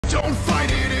Don't fight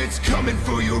it, it's coming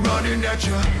for you, running at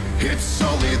you. It's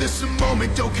only this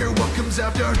moment, don't care what comes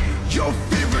after. Your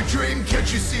favorite dream,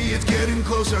 can't you see it's getting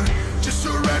closer? Just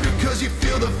surrender cause you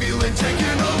feel the feeling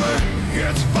taking over.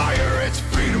 It's fire, it's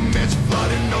freedom, it's blood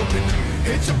and open.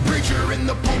 It's a preacher in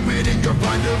the pulpit in your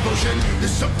blind devotion.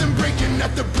 There's something breaking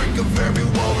at the brink of every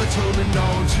wall that's holding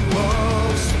on to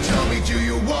us. Tell me, do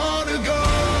you wanna go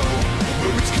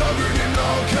where it's covered